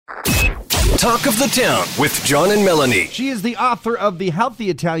Talk of the Town with John and Melanie. She is the author of the Healthy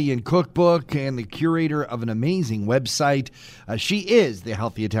Italian Cookbook and the curator of an amazing website. She is the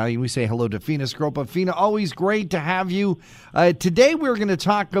Healthy Italian. We say hello to Fina Scropa. Fina, always great to have you. Today we're going to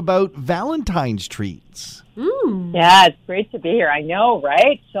talk about Valentine's treats. Yeah, it's great to be here. I know,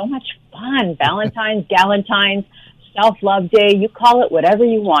 right? So much fun. Valentine's, Galentine's, Self-Love Day. You call it whatever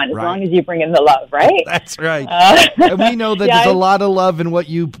you want, as long as you bring in the love, right? That's right. And we know that there's a lot of love in what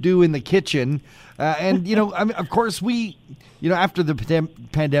you do in the kitchen. And, I mean, of course, after the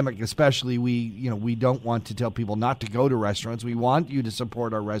pandemic especially, we don't want to tell people not to go to restaurants. We want you to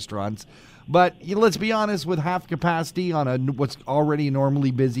support our restaurants. But let's be honest, with half capacity on what's already a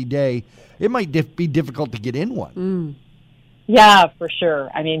normally busy day, it might be difficult to get in one. Yeah, for sure.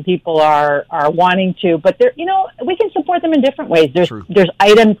 I mean, people are wanting to, but we can support them in different ways. There's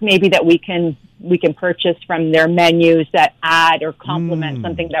items maybe that we can purchase from their menus that add or complement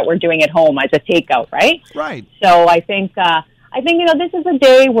something that we're doing at home as a takeout, right? Right. So I think this is a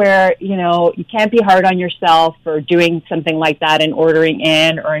day where you can't be hard on yourself for doing something like that and ordering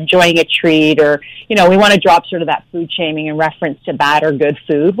in or enjoying a treat, or we want to drop sort of that food shaming in reference to bad or good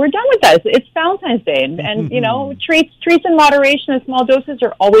food. We're done with that. It's Valentine's Day, and treats in moderation and small doses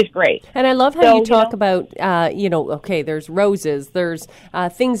are always great. And I love how you talk about there's roses, there's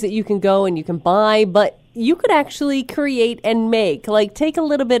things that you can go and you can buy, but you could actually create and make, take a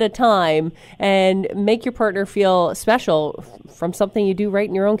little bit of time and make your partner feel special from something you do right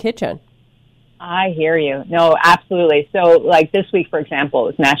in your own kitchen. I hear you. No, absolutely. So this week, for example,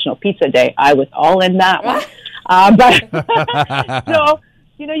 it was National Pizza Day. I was all in that one. So,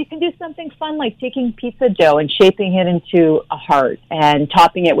 you can do something fun like taking pizza dough and shaping it into a heart and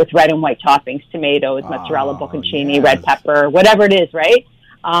topping it with red and white toppings, tomatoes, mozzarella, bocconcini, red pepper, whatever it is, right?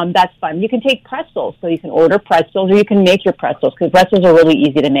 That's fun. You can take pretzels, so you can order pretzels or you can make your pretzels, because pretzels are really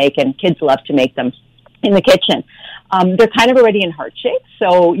easy to make and kids love to make them in the kitchen. They're kind of already in heart shape,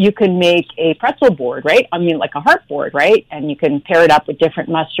 so you can make a pretzel board, right? I mean, like a heart board, right? And you can pair it up with different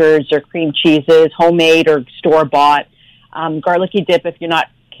mustards or cream cheeses, homemade or store-bought, garlicky dip if you're not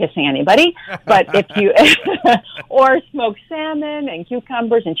kissing anybody, but if you or smoked salmon and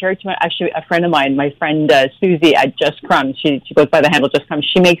cucumbers and cherry tomato. Actually, a friend of mine, my friend Susie at Just Crumbs, she goes by the handle Just Crumbs.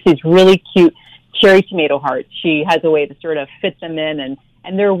 She makes these really cute cherry tomato hearts. She has a way to sort of fit them in,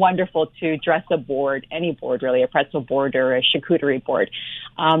 and they're wonderful to dress a board, any board really, a pretzel board or a charcuterie board.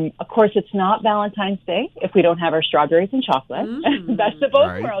 Of course, it's not Valentine's Day if we don't have our strawberries and chocolate. Best of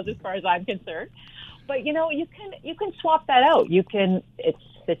both worlds, as far as I'm concerned. But you can swap that out. It's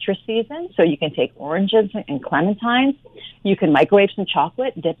citrus season, so you can take oranges and clementines. You can microwave some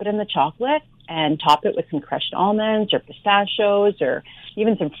chocolate, dip it in the chocolate, and top it with some crushed almonds or pistachios, or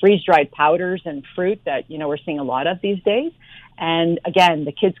even some freeze-dried powders and fruit that we're seeing a lot of these days. And again,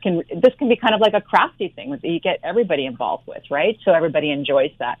 this can be kind of like a crafty thing that you get everybody involved with, right? So everybody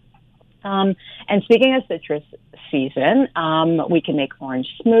enjoys that. And speaking of citrus season, we can make orange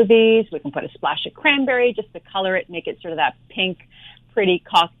smoothies. We can put a splash of cranberry just to color it, make it sort of that pink, pretty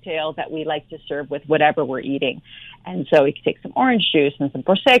cocktail that we like to serve with whatever we're eating. And so we can take some orange juice and some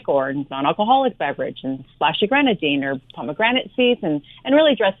Prosecco or non-alcoholic beverage and splash of grenadine or pomegranate seeds and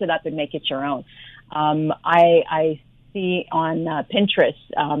really dress it up and make it your own. I see on Pinterest,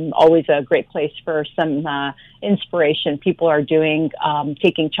 always a great place for some inspiration. People are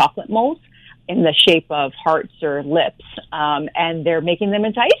taking chocolate molds in the shape of hearts or lips, and they're making them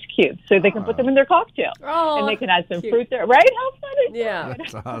into ice cubes so they can put them in their cocktail. And they can add some fruit there, right? How fun is that? Yeah.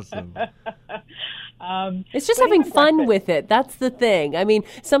 That's awesome. It's just having fun with it. That's the thing. I mean,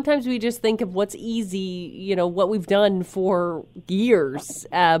 sometimes we just think of what's easy, what we've done for years.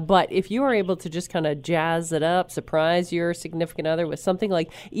 But if you are able to just kind of jazz it up, surprise your significant other with something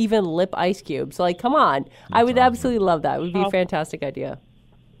like even lip ice cubes, come on. I would absolutely love that. It would be a fantastic idea.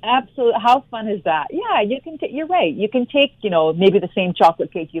 Absolutely. How fun is that? Yeah, you're right. You can take, maybe the same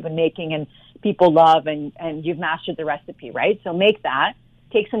chocolate cake you've been making and people love and you've mastered the recipe, right? So make that.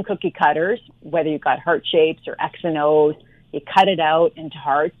 Take some cookie cutters, whether you've got heart shapes or X and O's, you cut it out into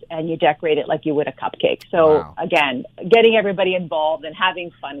hearts and you decorate it like you would a cupcake. So again, getting everybody involved and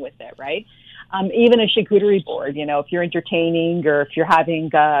having fun with it, right? Even a charcuterie board, if you're entertaining or if you're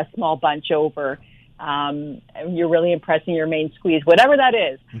having a small bunch over, you're really impressing your main squeeze, whatever that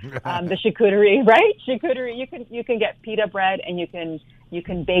is. The charcuterie, right? Charcuterie, you can get pita bread and you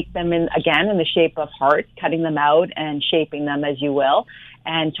can bake them in the shape of hearts, cutting them out and shaping them as you will,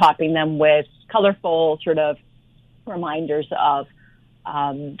 and topping them with colorful sort of reminders of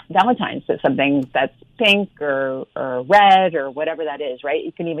Valentine's. So something that's pink or red or whatever that is, right?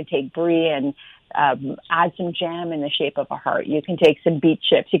 You can even take brie and add some jam in the shape of a heart. You can take some beet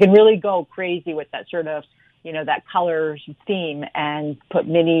chips. You can really go crazy with that sort of, that color theme and put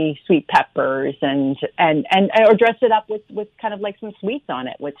mini sweet peppers and or dress it up with kind of like some sweets on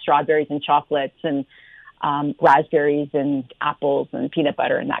it with strawberries and chocolates and raspberries and apples and peanut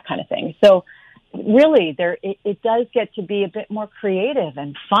butter and that kind of thing. So really it does get to be a bit more creative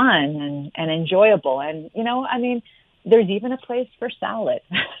and fun and enjoyable. And, there's even a place for salad.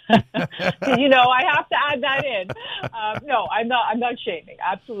 I have to add that in. No, I'm not shaming.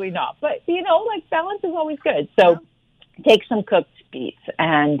 Absolutely not. But, balance is always good. So take some cooked beets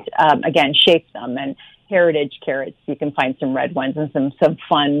and, again, shape them. And heritage carrots, you can find some red ones and some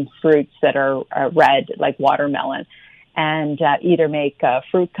fun fruits that are red, like watermelon. And either make a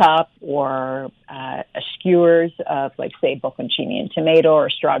fruit cup or skewers of, like, say, bocconcini and tomato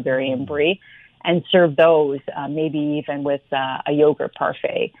or strawberry and brie. And serve those maybe even with a yogurt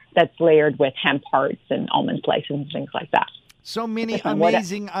parfait that's layered with hemp hearts and almond slices and things like that. So many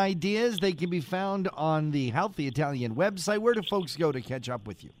amazing ideas. They can be found on the Healthy Italian website. Where do folks go to catch up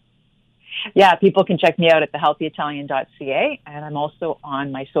with you? Yeah, people can check me out at thehealthyitalian.ca, and I'm also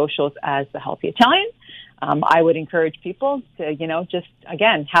on my socials as The Healthy Italian. I would encourage people to, just,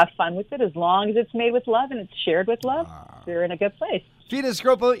 again, have fun with it. As long as it's made with love and it's shared with love, you're in a good place. Fina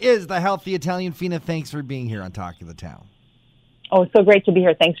Scropo is The Healthy Italian. Fina, thanks for being here on Talk of the Town. Oh, so great to be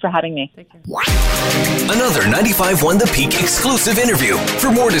here. Thanks for having me. Take care. Another 95.1 The Peak exclusive interview.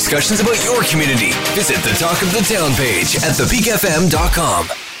 For more discussions about your community, visit the Talk of the Town page at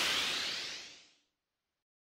thepeakfm.com.